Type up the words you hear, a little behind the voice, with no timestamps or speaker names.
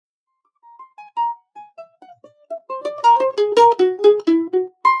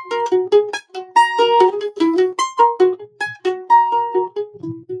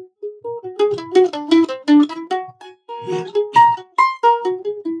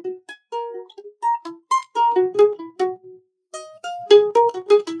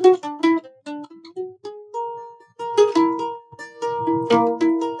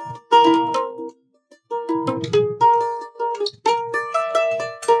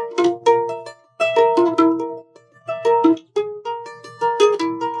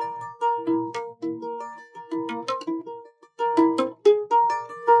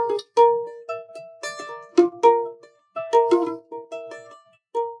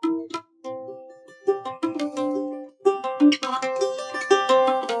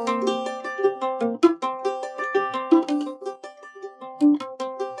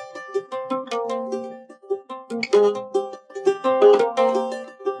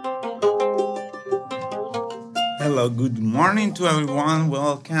Hello, good morning to everyone.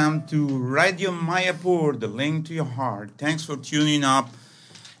 Welcome to Radio Mayapur, the link to your heart. Thanks for tuning up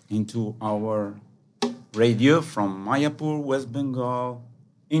into our radio from Mayapur, West Bengal,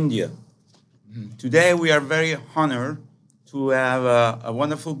 India. Today we are very honored to have a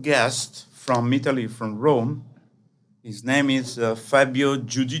wonderful guest from Italy, from Rome. His name is Fabio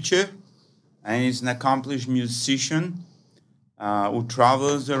Giudice, and he's an accomplished musician who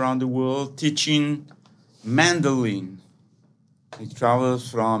travels around the world teaching mandolin. He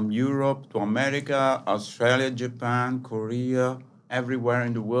travels from Europe to America, Australia, Japan, Korea, everywhere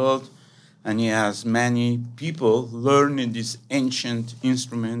in the world. And he has many people learning this ancient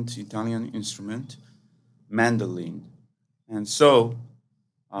instrument, Italian instrument, mandolin. And so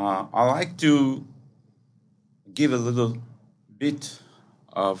I like to give a little bit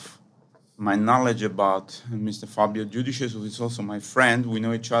of my knowledge about Mr. Fabio Giudice, who is also my friend. We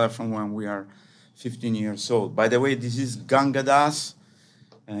know each other from when we are 15 years old. By the way, this is Ganga Das,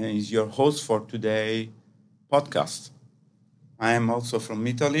 is your host for today's podcast. I am also from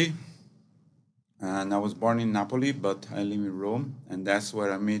Italy, and I was born in Napoli, but I live in Rome, and that's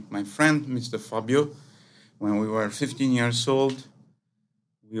where I met my friend, Mr. Fabio. When we were 15 years old,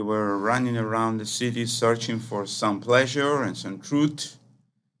 we were running around the city searching for some pleasure and some truth.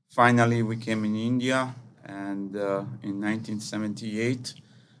 Finally, we came in India, and in 1978,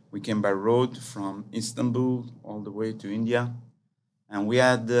 we came by road from Istanbul all the way to India, and we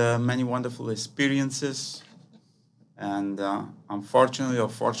had many wonderful experiences. And unfortunately or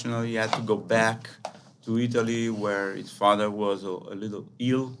fortunately, he had to go back to Italy, where his father was a little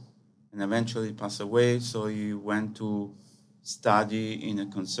ill and eventually passed away. So he went to study in a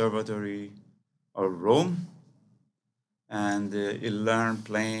conservatory of Rome, and he learned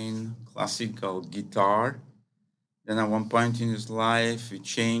playing classical guitar. Then at one point in his life, he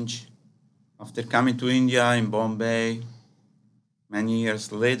changed. After coming to India, in Bombay, many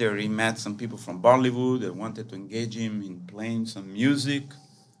years later, he met some people from Bollywood that wanted to engage him in playing some music,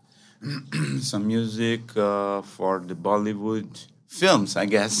 some music for the Bollywood films, I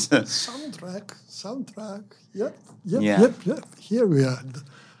guess. Soundtrack. Yep. Here we are.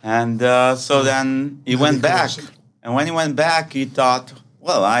 And so then he went back. And when he went back, he thought,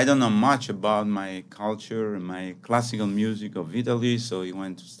 well, I don't know much about my culture and my classical music of Italy, so he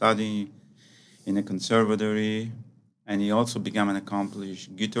went to study in a conservatory, and he also became an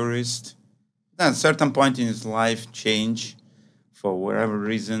accomplished guitarist. Then at a certain point in his life changed for whatever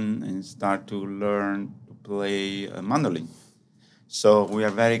reason, and started to learn to play a mandolin. So we are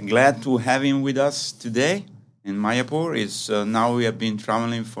very glad to have him with us today in Mayapur. Now we have been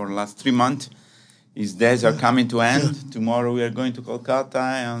traveling for the last 3 months. His days are coming to end. Yeah. Tomorrow we are going to Kolkata,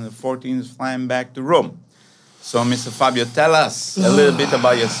 and on the 14th flying back to Rome. So, Mr. Fabio, tell us a little bit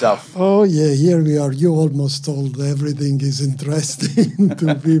about yourself. Oh, yeah, here we are. You almost told everything is interesting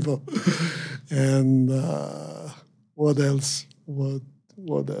to people. And what else?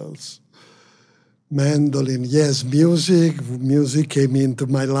 What else? Mandolin, yes, music. Music came into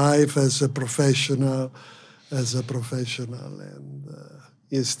my life as a professional, and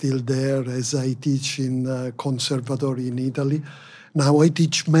is still there as I teach in Conservatory in Italy. Now I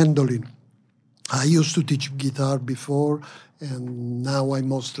teach mandolin. I used to teach guitar before, and now I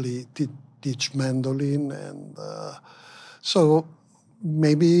mostly teach mandolin. And so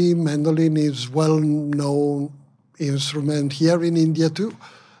maybe mandolin is well-known instrument here in India too.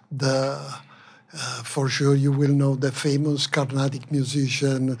 For sure you will know the famous Carnatic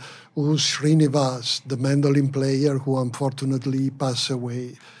musician Srinivas, the mandolin player who unfortunately passed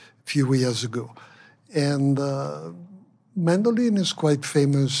away a few years ago. And mandolin is quite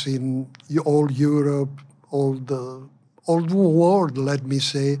famous in all Europe, all all the world, let me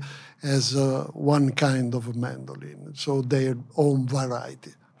say, has one kind of a mandolin, so their own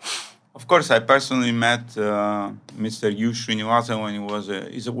variety. Of course, I personally met Mr. Yu Srinivasa when he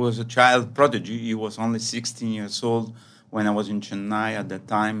was a child prodigy. He was only 16 years old when I was in Chennai at that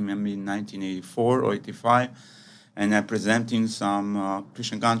time, maybe in 1984 or 85. And I presented him some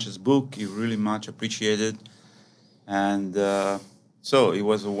Krishna Gancha's book. He really much appreciated. And so he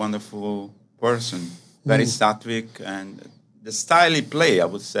was a wonderful person, very sattvic. And the style he played, I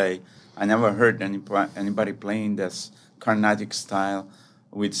would say, I never heard anybody playing this Carnatic style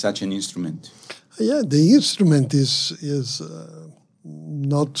with such an instrument. Yeah, the instrument is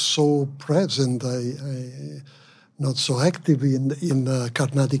not so present, not so active in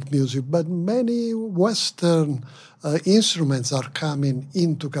Carnatic music, but many Western instruments are coming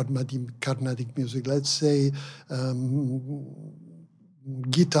into Carnatic music. Let's say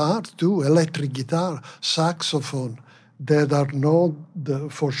guitar too, electric guitar, saxophone, that are not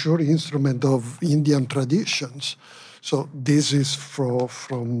for sure instrument of Indian traditions. So this is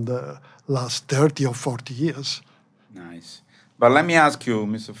from the last 30 or 40 years. Nice. But let me ask you,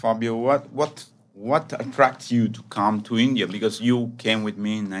 Mr. Fabio, what attracts you to come to India? Because you came with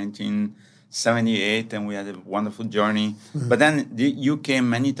me in 1978 and we had a wonderful journey. Mm-hmm. But then you came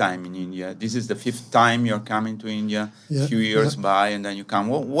many times in India. This is the 5th time you're coming to India, a few years by, and then you come.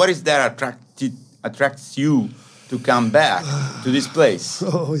 What is that attracts you to come back to this place?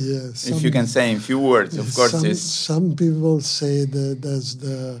 Oh, yes. If you can say in few words, of course. Some people say that there's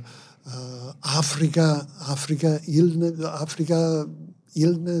the Africa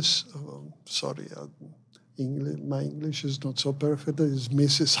illness. Sorry, my English is not so perfect. It's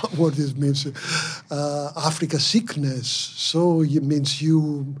missing, some word is missing. Africa sickness. So it means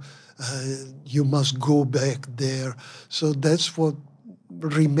you must go back there. So that's what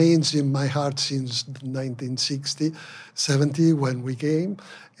remains in my heart since 1960, 70 when we came.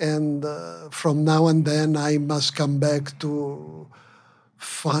 And from now and then I must come back to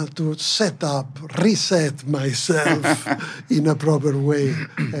reset myself in a proper way,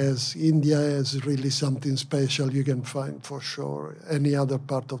 as India is really something special you can find for sure any other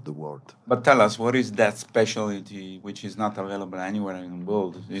part of the world. But tell us, what is that specialty which is not available anywhere in the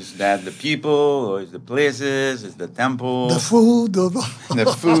world? Is that the people, or is the places, is the temple? The food?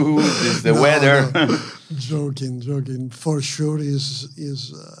 The food, is the weather? No. Joking. For sure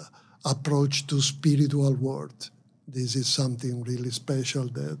is approach to spiritual world. This is something really special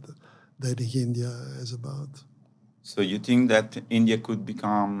that India is about. So you think that India could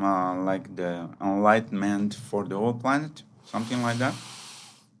become like the enlightenment for the whole planet? Something like that?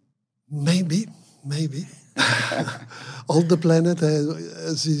 Maybe. All the planet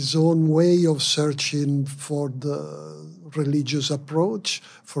has its own way of searching for the religious approach,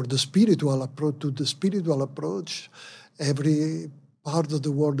 for the spiritual approach. To the spiritual approach, every part of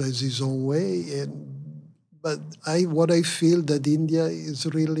the world has its own way, but what I feel that India is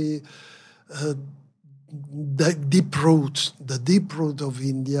really the deep roots of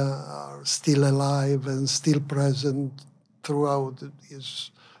India are still alive and still present throughout the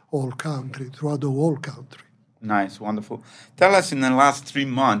whole country. Nice, wonderful. Tell us, in the last 3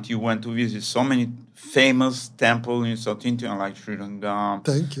 months, you went to visit so many famous temples in South India, like Sri Rangam.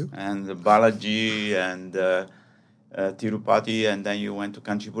 Thank you. And Balaji and Tirupati, and then you went to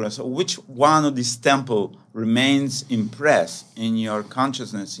Kanchipura. So which one of these temples remains impressed in your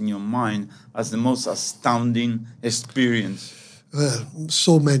consciousness, in your mind, as the most astounding experience? Well,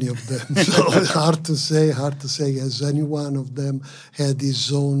 so many of them. So hard to say, as any one of them had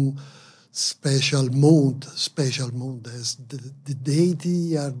his own special mood. As the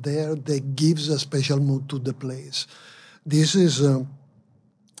deity are there that gives a special mood to the place. This is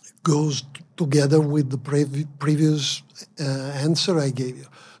goes together with the previous answer I gave you.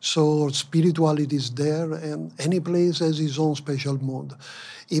 So spirituality is there, and any place has its own special mood.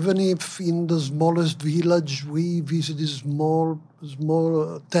 Even if in the smallest village we visited small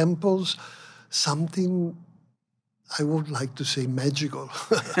temples, something I would like to say magical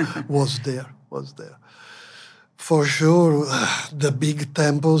was there. For sure, the big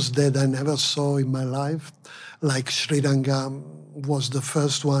temples that I never saw in my life, like Sri Rangam, was the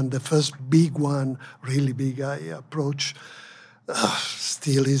first one, the first big one, really big I approached.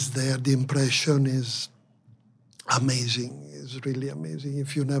 Still is there. The impression is amazing. It's really amazing.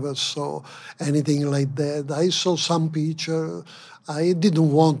 If you never saw anything like that, I saw some picture. I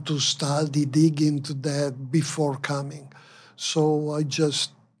didn't want to dig into that before coming. So I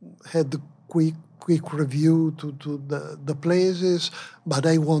just had a quick review to the places, but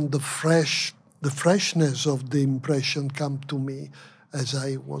I want the freshness of the impression come to me as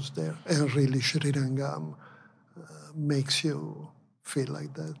I was there. And really Sri Rangam makes you feel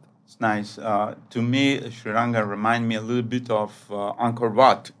like that. It's nice. To me, Sriranga remind me a little bit of Angkor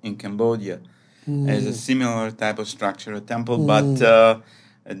Wat in Cambodia. It's a similar type of structure, a temple, but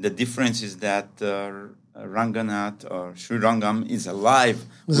the difference is that Ranganath or Sri Rangam is alive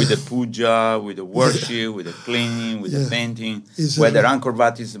with the puja, with the worship, with the cleaning, with the painting, whether Angkor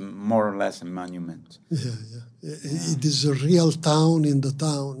Wat is more or less a monument. It is a real town in the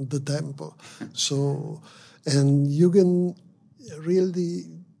town, the temple. So, and you can really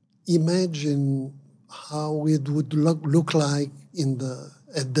imagine how it would look like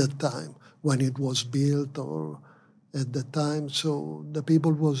at that time when it was built or at the time. So the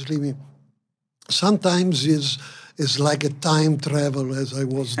people was living. Sometimes it's like a time travel as I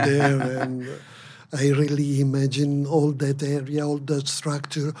was there and I really imagine all that area, all that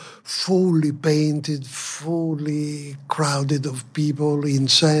structure, fully painted, fully crowded of people,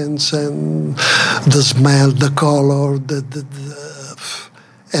 incense and the smell, the color,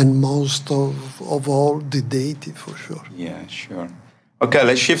 and most of all, the deity for sure. Yeah, sure. Okay,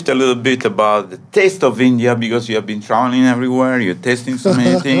 let's shift a little bit about the taste of India because you have been traveling everywhere. You're tasting so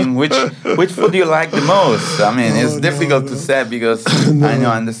many things. Which food do you like the most? I mean, it's difficult to say because I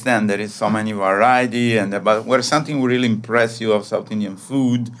understand there is so many variety. But where something really impress you of South Indian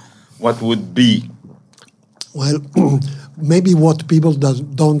food, what would be? Well, maybe what people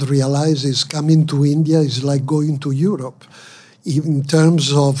don't realize is coming to India is like going to Europe in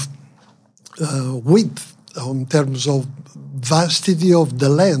terms of width, in terms of vastity of the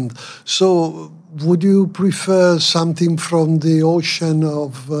land. So would you prefer something from the ocean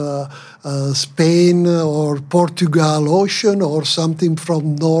of Spain or Portugal ocean, or something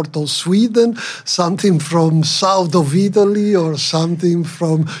from north of Sweden, something from south of Italy, or something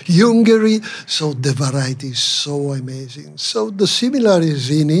from Hungary? So the variety is so amazing. So the similar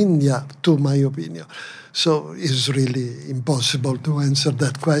is in India, to my opinion. So it's really impossible to answer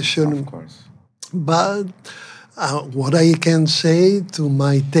that question. Of course. But what I can say, to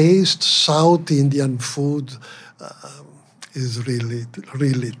my taste, South Indian food is really,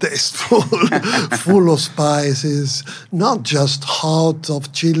 really tasteful, full of spices, not just hot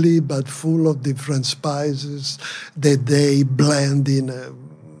of chili, but full of different spices that they blend in an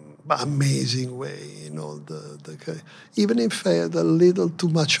amazing way. You know, even if I had a little too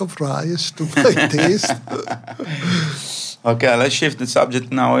much of rice to my taste. Okay, let's shift the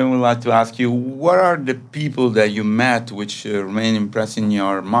subject now. I would like to ask you, what are the people that you met which remain impressed in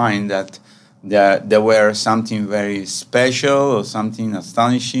your mind that there were something very special or something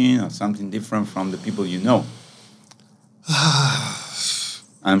astonishing or something different from the people you know?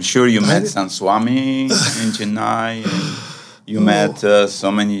 I'm sure you met San Swami in Chennai, and you met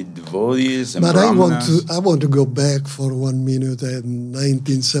so many devotees and brahmanas. I want to go back for 1 minute. And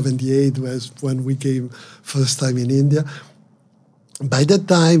 1978 was when we came first time in India. By that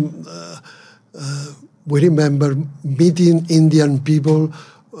time, we remember meeting Indian people.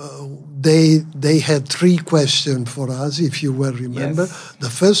 They had 3 questions for us, if you will remember. Yes. The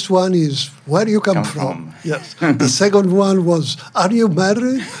first one is, where you come from? Yes. The second one was, are you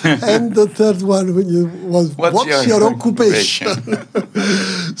married? And the third one was, what's your occupation?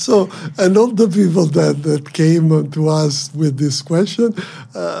 So, and all the people that came to us with this question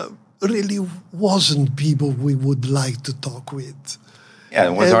really wasn't people we would like to talk with. Yeah,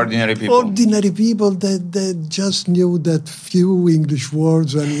 it was ordinary people. Ordinary people that just knew that few English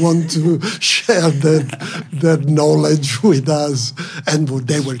words and want to share that knowledge with us. And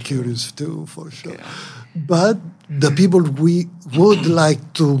they were curious too, for sure. Yeah. But the people we would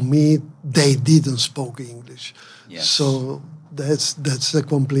like to meet, they didn't speak English. Yes. So that's a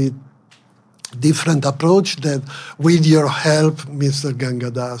complete different approach that, with your help, Mr.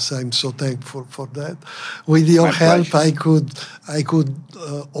 Gangadas, I'm so thankful for that. With your help, I could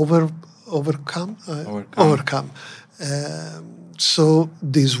overcome. So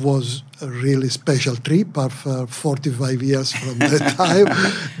this was a really special trip after 45 years from that time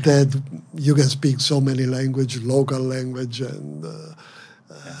that you can speak so many languages, local language, and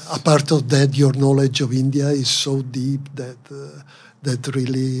apart of that, your knowledge of India is so deep that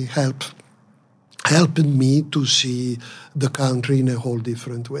really helped me to see the country in a whole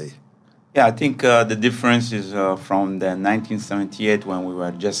different way. Yeah, I think the difference is from the 1978 when we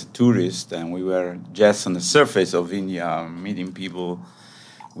were just tourists and we were just on the surface of India meeting people.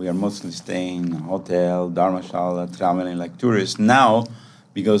 We are mostly staying in a hotel, dharmashala, traveling like tourists. Now,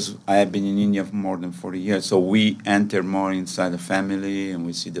 because I have been in India for more than 40 years, so we enter more inside the family and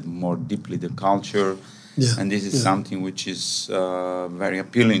we see more deeply the culture. Yeah. And this is something which is very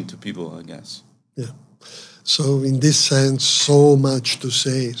appealing to people, I guess. Yeah. So in this sense, so much to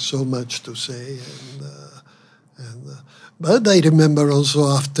say, But I remember also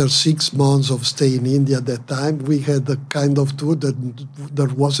after 6 months of staying in India at that time, we had a kind of tour that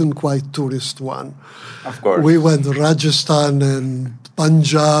there wasn't quite tourist one. Of course. We went to Rajasthan and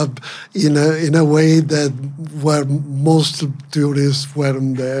Punjab in a way that where most tourists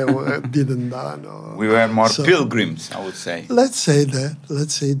weren't there, didn't know. We were more pilgrims, I would say. Let's say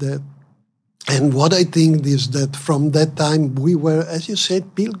that. And what I think is that from that time we were, as you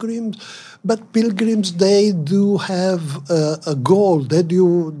said, pilgrims. But pilgrims, they do have a goal. They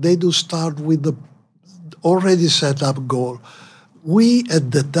do start with the already set up goal. We, at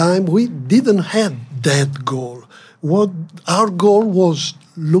the time, we didn't have that goal. What our goal was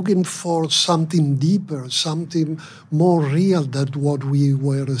looking for something deeper, something more real than what we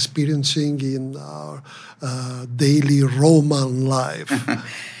were experiencing in our daily Roman life.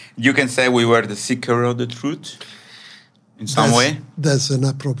 You can say we were the seeker of the truth? In some way? That's an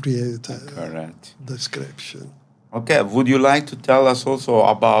appropriate Correct. description. Okay, would you like to tell us also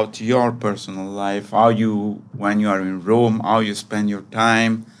about your personal life, how you, when you are in Rome, how you spend your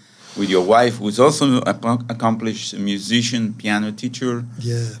time with your wife, who is also an accomplished musician, piano teacher,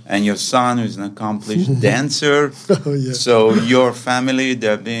 and your son, who is an accomplished dancer. Oh, yeah. So your family,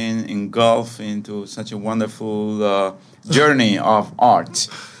 they've been engulfed into such a wonderful journey of art.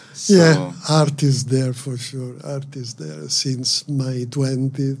 So, yeah, art is there for sure. Art is there. Since my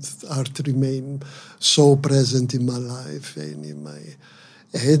 20th, art remained so present in my life and in my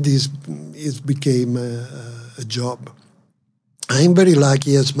head. It became a job. I'm very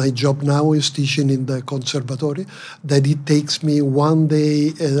lucky as my job now is teaching in the conservatory that it takes me 1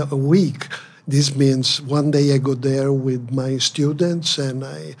 day a week. This means 1 day I go there with my students and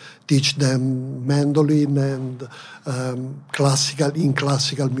I teach them mandolin and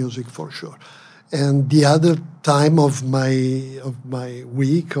classical music for sure. And the other time of my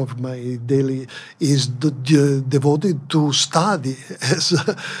week, of my daily, is devoted to study. As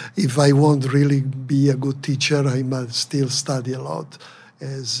if I won't really be a good teacher, I must still study a lot.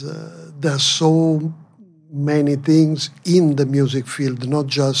 As there's so many things in the music field, not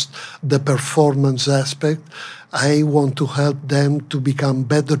just the performance aspect. I want to help them to become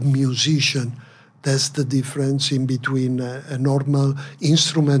better musicians. That's the difference in between a normal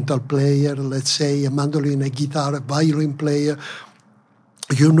instrumental player, let's say a mandolin, a guitar, a violin player.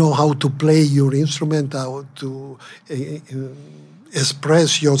 You know how to play your instrument, how to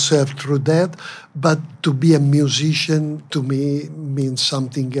express yourself through that, but to be a musician, to me, means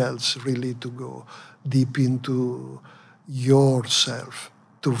something else, really, to go deep into yourself,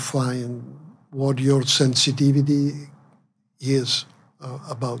 to find what your sensitivity is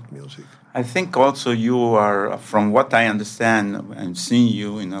about music. I think also you are, from what I understand and seeing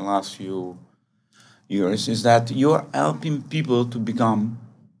you in the last few years, is that you are helping people to become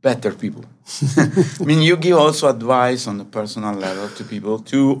better people. I mean, you give also advice on the personal level to people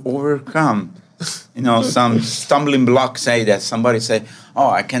to overcome, some stumbling blocks. Say that somebody say,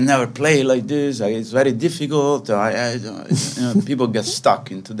 "Oh, I can never play like this. It's very difficult." People get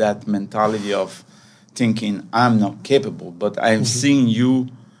stuck into that mentality of thinking, "I'm not capable." But I'm seeing you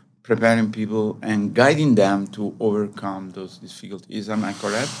preparing people and guiding them to overcome those difficulties. Am I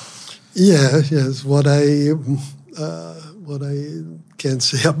correct? Yes. What I can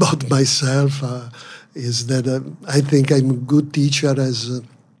say about myself is that I think I'm a good teacher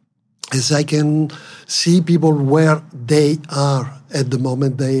as I can see people where they are at the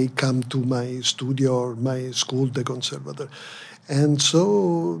moment they come to my studio or my school, the conservatory. And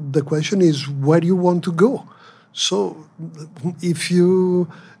so the question is where you want to go. So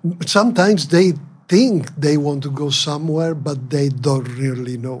sometimes they think they want to go somewhere, but they don't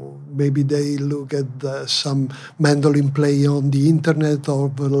really know. Maybe they look at some mandolin play on the internet or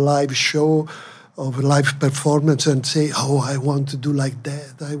a live show of a live performance and say, "Oh, I want to do like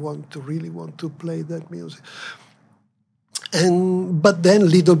that. I really want to play that music." But then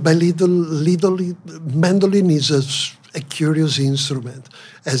little by little, mandolin is a curious instrument.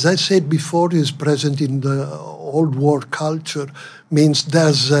 As I said before, it's present in the old world culture, means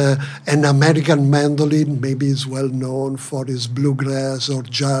there's an American mandolin, maybe it's well known for its bluegrass or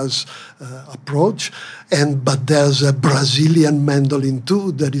jazz approach, but there's a Brazilian mandolin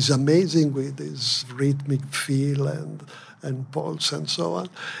too that is amazing with its rhythmic feel and pulse and so on.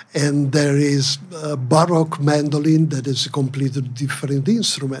 And there is a Baroque mandolin that is a completely different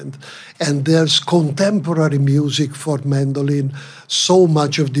instrument. And there's contemporary music for mandolin. So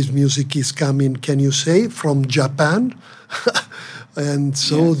much of this music is coming, can you say, from Japan? And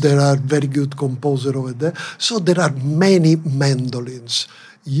so there are very good composers over there. So there are many mandolins.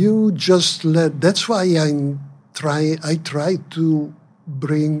 That's why I try to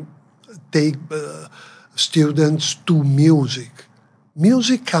take students to music.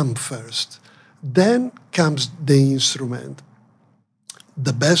 Music comes first, then comes the instrument.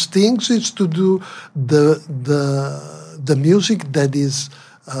 The best thing is to do the music that is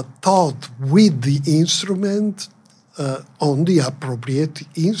taught with the instrument on the appropriate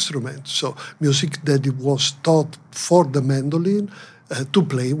instrument. So music that was taught for the mandolin to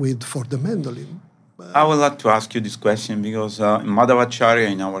play with for the mandolin. I would like to ask you this question because in Madhavacharya,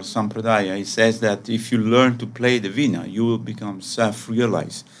 in our Sampradaya, he says that if you learn to play the veena, you will become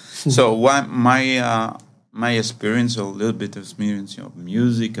self-realized. So my experience, a little bit of experience of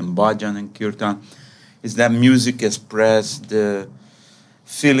music and bhajan and kirtan, is that music expresses the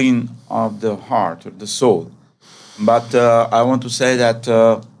feeling of the heart or the soul. But I want to say that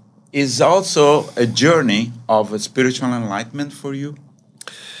it's also a journey of a spiritual enlightenment for you.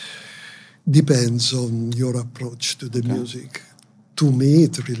 Depends on your approach to the music. To me,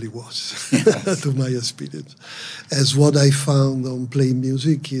 it really was, to my experience. As what I found on playing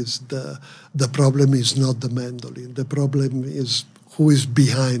music is the problem is not the mandolin. The problem is who is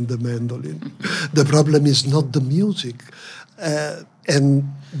behind the mandolin. The problem is not the music. And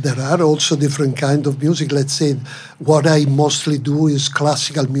there are also different kinds of music. Let's say what I mostly do is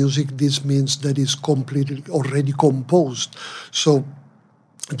classical music. This means that it's completely already composed. So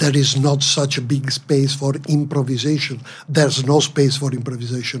there is not such a big space for improvisation. There's no space for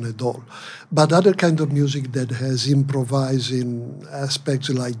improvisation at all. But other kind of music that has improvising aspects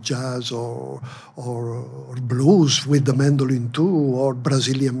like jazz or blues with the mandolin too, or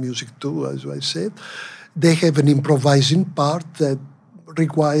Brazilian music too, as I said, they have an improvising part that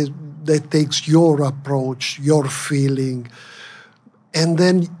takes your approach, your feeling, and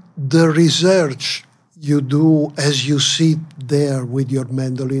then the research you do as you sit there with your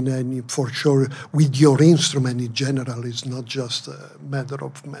mandolin, and for sure with your instrument in general. It's not just a matter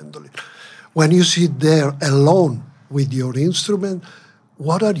of mandolin. When you sit there alone with your instrument,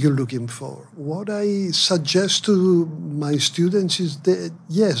 what are you looking for? What I suggest to my students is that,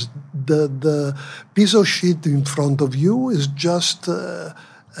 yes, the piece of sheet in front of you is just a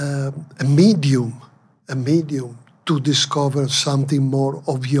medium to discover something more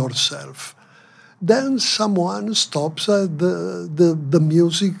of yourself. Then someone stops at the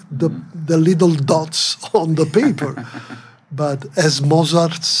music, the little dots on the paper. But as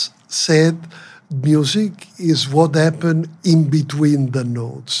Mozart said, music is what happened in between the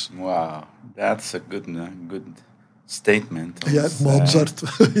notes. Wow, that's a good statement. Yeah, Mozart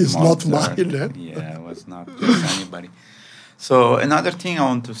is not mine. Eh? Yeah, it was not just anybody. So another thing I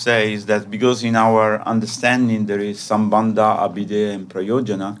want to say is that because in our understanding there is Sambandha, Abhideya, and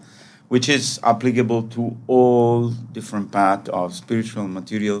Prayojana, which is applicable to all different paths of spiritual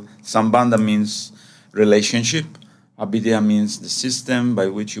material. Sambandha means relationship. Abhideya means the system by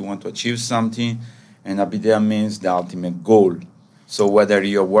which you want to achieve something. And Abhideya means the ultimate goal. So whether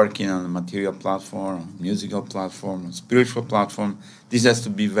you're working on a material platform, a musical platform, a spiritual platform, this has to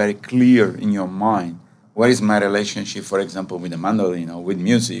be very clear in your mind. What is my relationship, for example, with the mandolin or with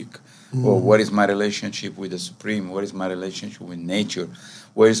music? Or what is my relationship with the Supreme? What is my relationship with nature?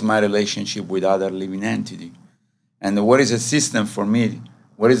 What is my relationship with other living entity? And what is a system for me?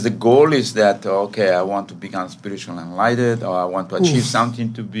 What is the goal is that, okay, I want to become spiritually enlightened, or I want to achieve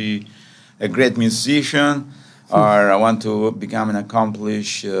something to be a great musician, or I want to become an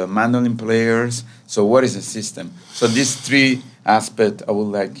accomplished mandolin player. So what is the system? So these three aspects I would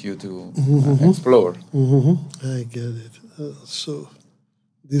like you to explore. I get it. So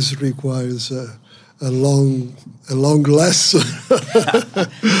this requires a long lesson.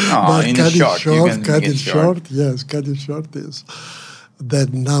 But in cut short, cut it short. Yes, cut it short is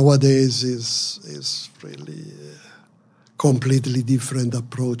that nowadays is really a completely different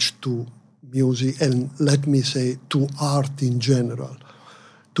approach to music, and let me say to art in general,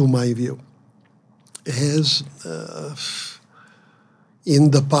 to my view. As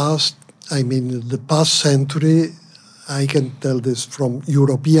in the past, I mean, the past century, I can tell this from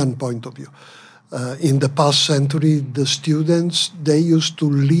European point of view. In the past century, the students, they used to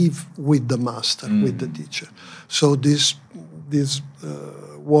live with the master, with the teacher. So this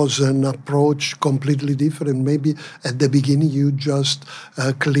was an approach completely different. Maybe at the beginning you just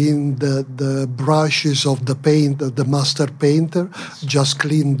clean the brushes of the paint, the master painter, just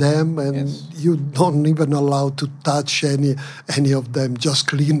clean them, and you don't even allow to touch any of them. Just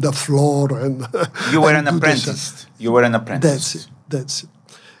clean the floor and you were an apprentice. You were an apprentice. That's it.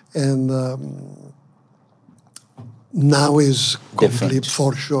 And now is complete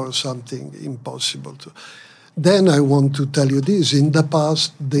for sure something impossible to. Then I want to tell you this. In the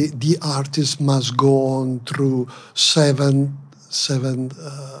past, the artist must go on through seven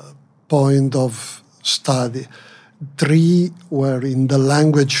point of study. 3 were in the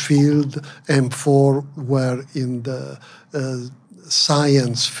language field and 4 were in the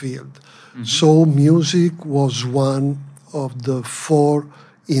science field. Mm-hmm. So music was one of the 4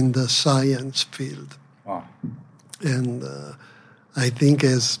 in the science field. Wow. And I think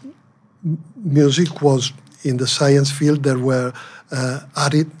as music was in the science field, there were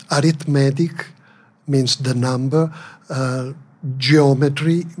arithmetic, means the number,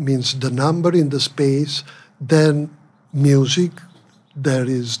 geometry means the number in the space, then music, there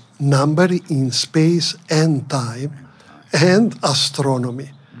is number in space and time, and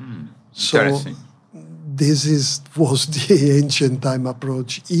astronomy. So this was the ancient time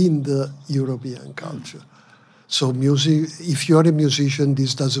approach in the European culture. So music, if you're a musician,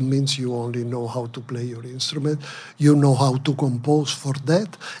 this doesn't mean you only know how to play your instrument. You know how to compose for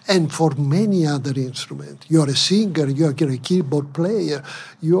that and for many other instruments. You're a singer, you're a keyboard player,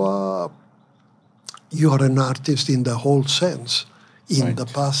 you're an artist in the whole sense in the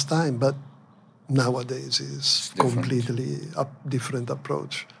past time, but nowadays it's completely a different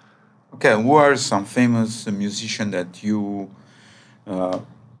approach. Okay, who are some famous musicians that you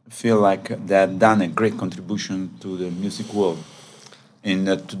feel like that done a great contribution to the music world in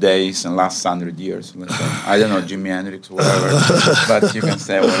today's and last 100 years? Let's say. I don't know, Jimi Hendrix, whatever, but you can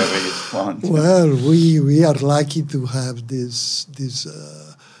say whatever you want. Well, we are lucky to have this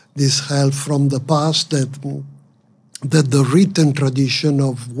help from the past that the written tradition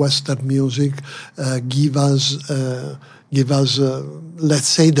of Western music give us, let's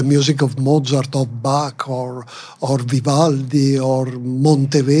say, the music of Mozart, of Bach, or Vivaldi, or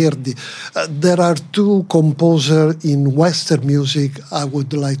Monteverdi. There are 2 composers in Western music I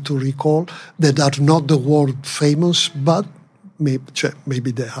would like to recall that are not the world famous, but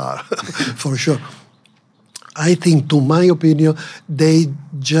maybe they are, for sure. I think, to my opinion, they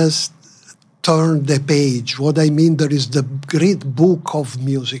just turn the page. What I mean, there is the great book of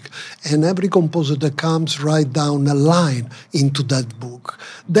music, and every composer that comes write down a line into that book.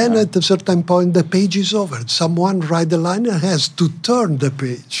 Then at a certain point, the page is over. Someone write a line and has to turn the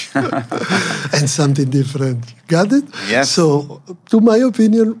page and something different. Got it? Yes. So, to my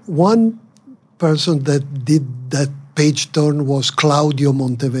opinion, one person that did that page turn was Claudio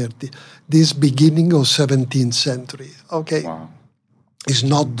Monteverdi. This beginning of 17th century. Okay. Wow. Is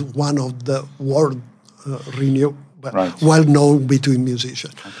not one of the world well-known between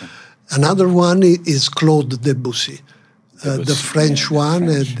musicians. Okay. Another one is Claude Debussy, the French one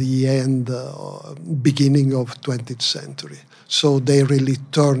at the end, beginning of 20th century. So they really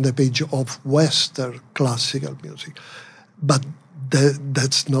turned the page of Western classical music. But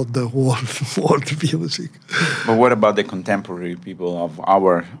that's not the world music. But what about the contemporary people of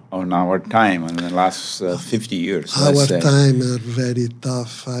our time in the last 50 years? Our time are very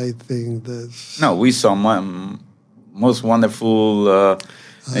tough, I think. No, we saw most wonderful,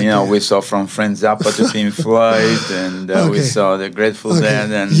 we saw from Frank Zappa to Pink Floyd, and we saw the Grateful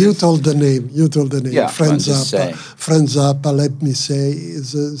Dead. And you told the name. Yeah, Frank Zappa. Frank Zappa, let me say,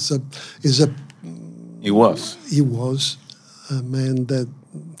 He was a man that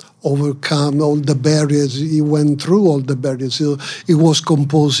overcome all the barriers. He went through all the barriers. He was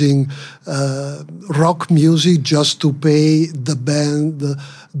composing rock music just to pay the band,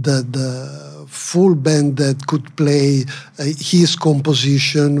 the full band that could play his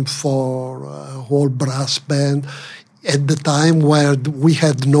composition for a whole brass band at the time where we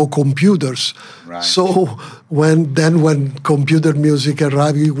had no computers. Right. So when computer music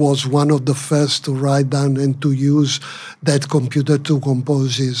arrived, he was one of the first to write down and to use that computer to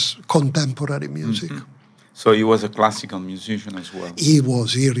compose his contemporary music. Mm-hmm. So he was a classical musician as well. He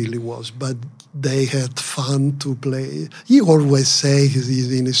really was, but they had fun to play. He always says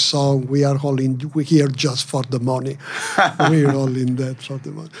in his song, we're here just for the money. We're all in that for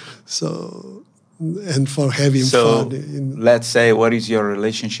the money. So, and for having fun. Let's say, what is your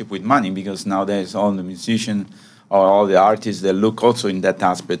relationship with money? Because nowadays all the musicians or all the artists, they look also in that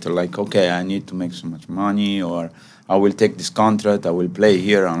aspect, like, okay, I need to make so much money, or I will take this contract, I will play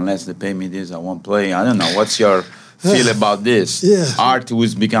here, unless they pay me this, I won't play. I don't know. What's your feel about this? Yes. Art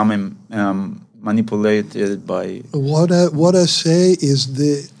was becoming manipulated by... What I say is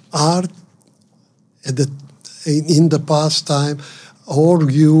the art in the past time,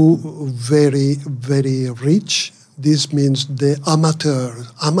 or you very, very rich. This means the amateur.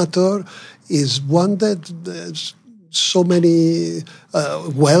 Amateur is one that there's so many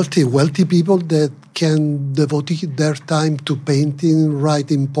wealthy people that can devote their time to painting,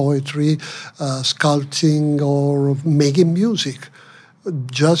 writing poetry, sculpting, or making music,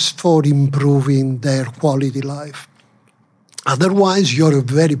 just for improving their quality life. Otherwise, you're a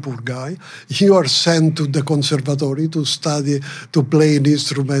very poor guy. You are sent to the conservatory to study, to play an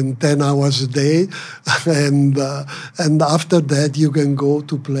instrument 10 hours a day. And after that, you can go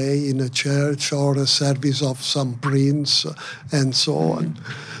to play in a church or a service of some prince and so on.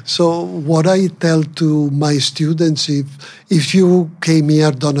 So what I tell to my students, if you came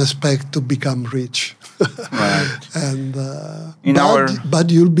here, don't expect to become rich. Right. And but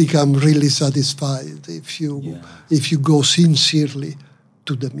you'll become really satisfied if you go sincerely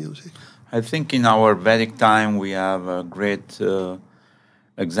to the music. I think in our Vedic time we have a great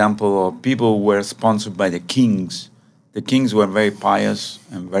example of people who were sponsored by the kings. The kings were very pious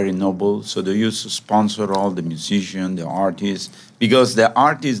and very noble, so they used to sponsor all the musicians, the artists, because the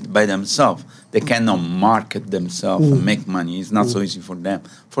artists by themselves, they cannot market themselves and make money. It's not so easy for them.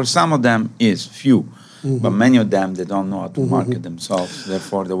 For some of them, is few. But many of them, they don't know how to market themselves.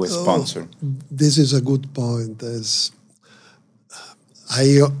 Therefore, they were sponsored. This is a good point.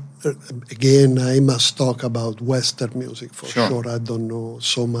 I must talk about Western music for sure. I don't know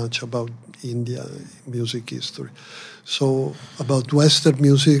so much about India music history. So about Western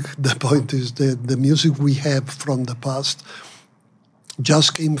music, the point is that the music we have from the past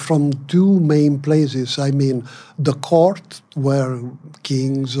just came from two main places. I mean, the court, where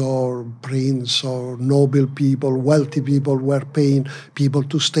kings or prince or noble people, wealthy people were paying people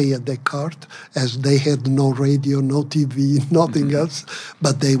to stay at their court, as they had no radio, no TV, nothing else,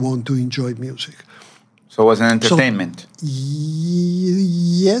 but they want to enjoy music. So it was an entertainment. So,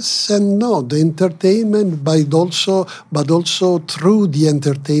 yes and no. The entertainment, but also through the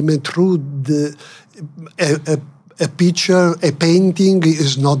entertainment, through a picture, a painting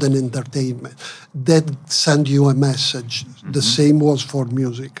is not an entertainment. That sends you a message. The same was for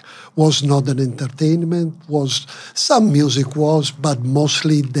music. Was not an entertainment. Some music was, but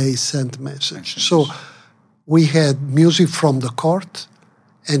mostly they sent message. So we had music from the court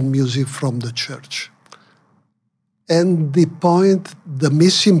and music from the church. And the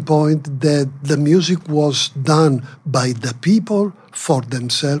missing point, that the music was done by the people for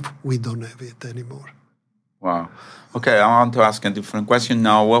themselves, we don't have it anymore. Wow. Okay, I want to ask a different question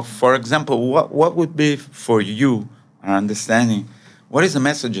now. Well, for example, what would be for you, understanding, what is the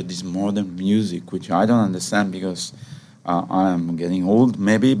message of this modern music, which I don't understand because I'm getting old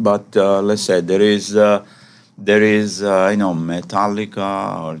maybe, but let's say there is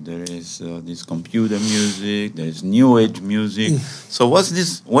Metallica, or there is this computer music, there is New Age music. So what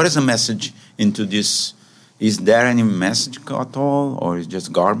is the message into this? Is there any message at all, or is it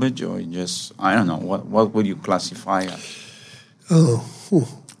just garbage, or just, I don't know, what would you classify as?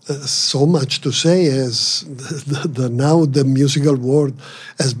 So much to say, as now the musical world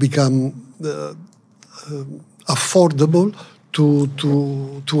has become affordable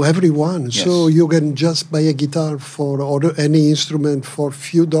to everyone. Yes. So you can just buy a guitar or any instrument for a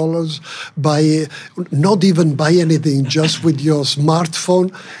few dollars, not even buy anything, just with your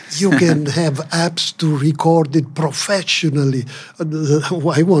smartphone. You can have apps to record it professionally.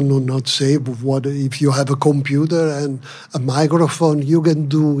 I want to not say if you have a computer and a microphone, you can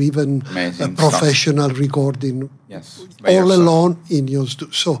do even a professional recording. Yes, all alone in your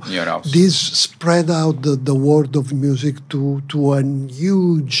studio. So this spread out the world of music to a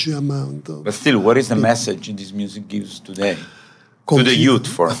huge amount of. But still, what is the message this music gives today to the youth,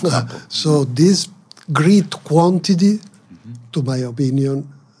 for example? So this great quantity, to my opinion,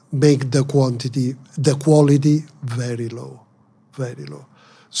 make the quality very low, very low.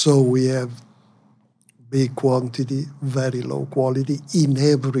 So we have big quantity, very low quality in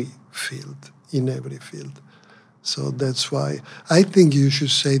every field. So that's why I think you should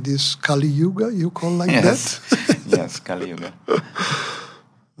say this Kali Yuga, you call like that? Yes, Kali Yuga.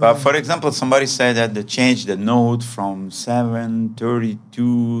 But for example, somebody said that they changed the note from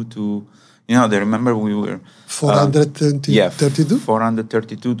 732 to, they remember we were... 432?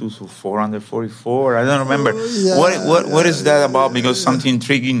 432 to 444. I don't remember. What is that about? Because something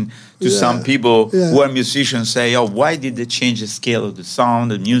intriguing to some people who are musicians say, why did they change the scale of the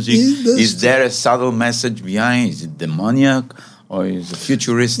sound, the music? Is there a subtle message behind? Is it demoniac or is it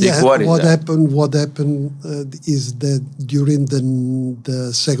futuristic? What happened is that during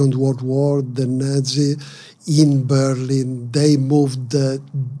the Second World War, the Nazi in Berlin, they moved the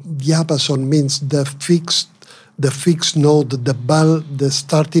diapason, means the fixed note, the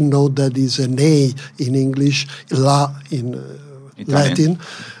starting note that is an A in English, La in Latin,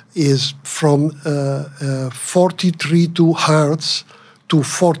 is from 42 hertz to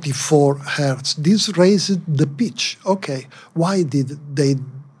 44 hertz. This raised the pitch. Okay, why did they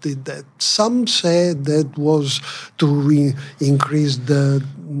did that? Some say that was to increase the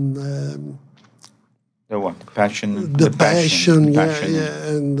The what? Passion. The passion, passion.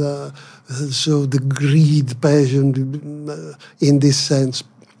 yeah, and so the greed, passion, in this sense.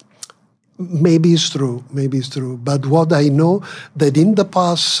 Maybe it's true. But what I know that in the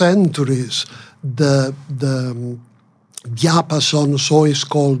past centuries, the diapason, so is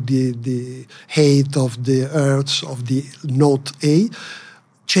called the height of the earths of the note A,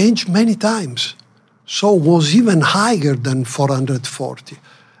 changed many times. So was even higher than 440.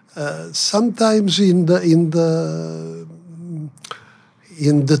 Sometimes in the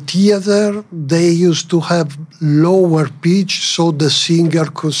theater, they used to have lower pitch, so the singer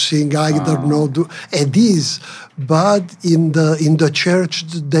could sing either note at ease. But in the church,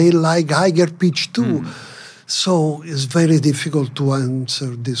 they like higher pitch too. So it's very difficult to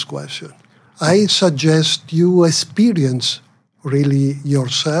answer this question. I suggest you experience really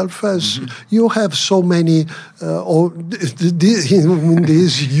yourself, as you have so many in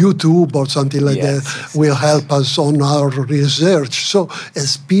this YouTube or something like that will help us on our research. So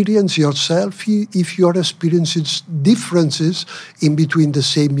experience yourself if you're experiencing differences in between the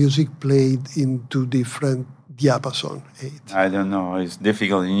same music played in two different diapason. I don't know. It's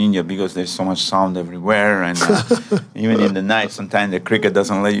difficult in India because there's so much sound everywhere, and even in the night, sometimes the cricket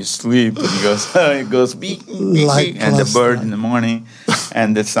doesn't let you sleep because it goes beep, beep, beep, and the bird in the morning,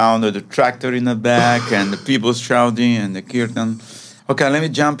 and the sound of the tractor in the back, and the people shouting, and the kirtan. Okay, let me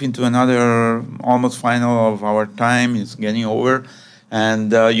jump into another almost final of our time. It's getting over.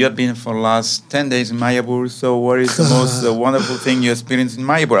 And you have been for the last 10 days in Mayapur. So what is the most wonderful thing you experienced in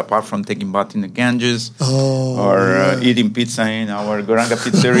Mayapur, apart from taking bath in the Ganges or eating pizza in our Ganga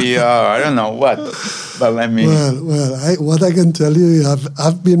pizzeria? I don't know what. But let me... What I can tell you,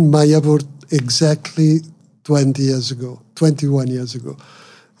 I've been in Mayapur exactly 21 years ago.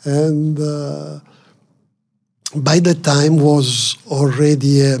 And by the time was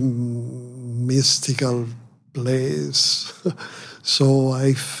already a mystical place. So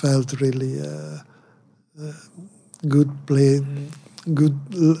I felt really good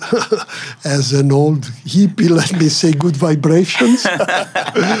as an old hippie, let me say, good vibrations.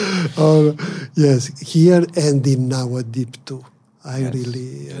 Yes, here and in Navadip too. I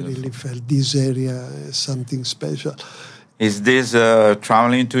really felt this area as something special. Is this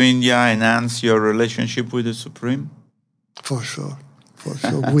traveling to India enhance your relationship with the Supreme? For sure.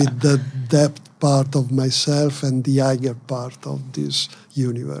 With the depth part of myself and the higher part of this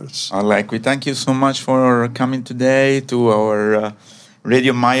universe. We thank you so much for coming today to our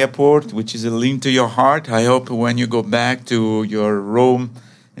Radio Mayapur, which is a link to your heart. I hope when you go back to your Rome,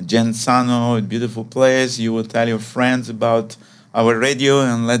 Genzano, a beautiful place, you will tell your friends about our radio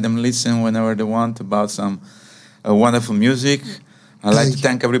and let them listen whenever they want about some wonderful music. I'd like to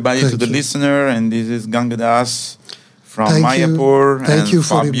thank everybody to the listener, and this is Ganga Das from Mayapur, and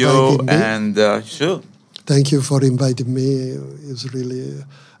Fabio, and sure. Thank you for inviting me. It's really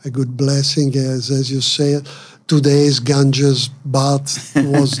a good blessing. As you said, today's Ganges bath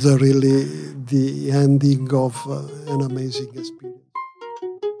was the ending of an amazing experience.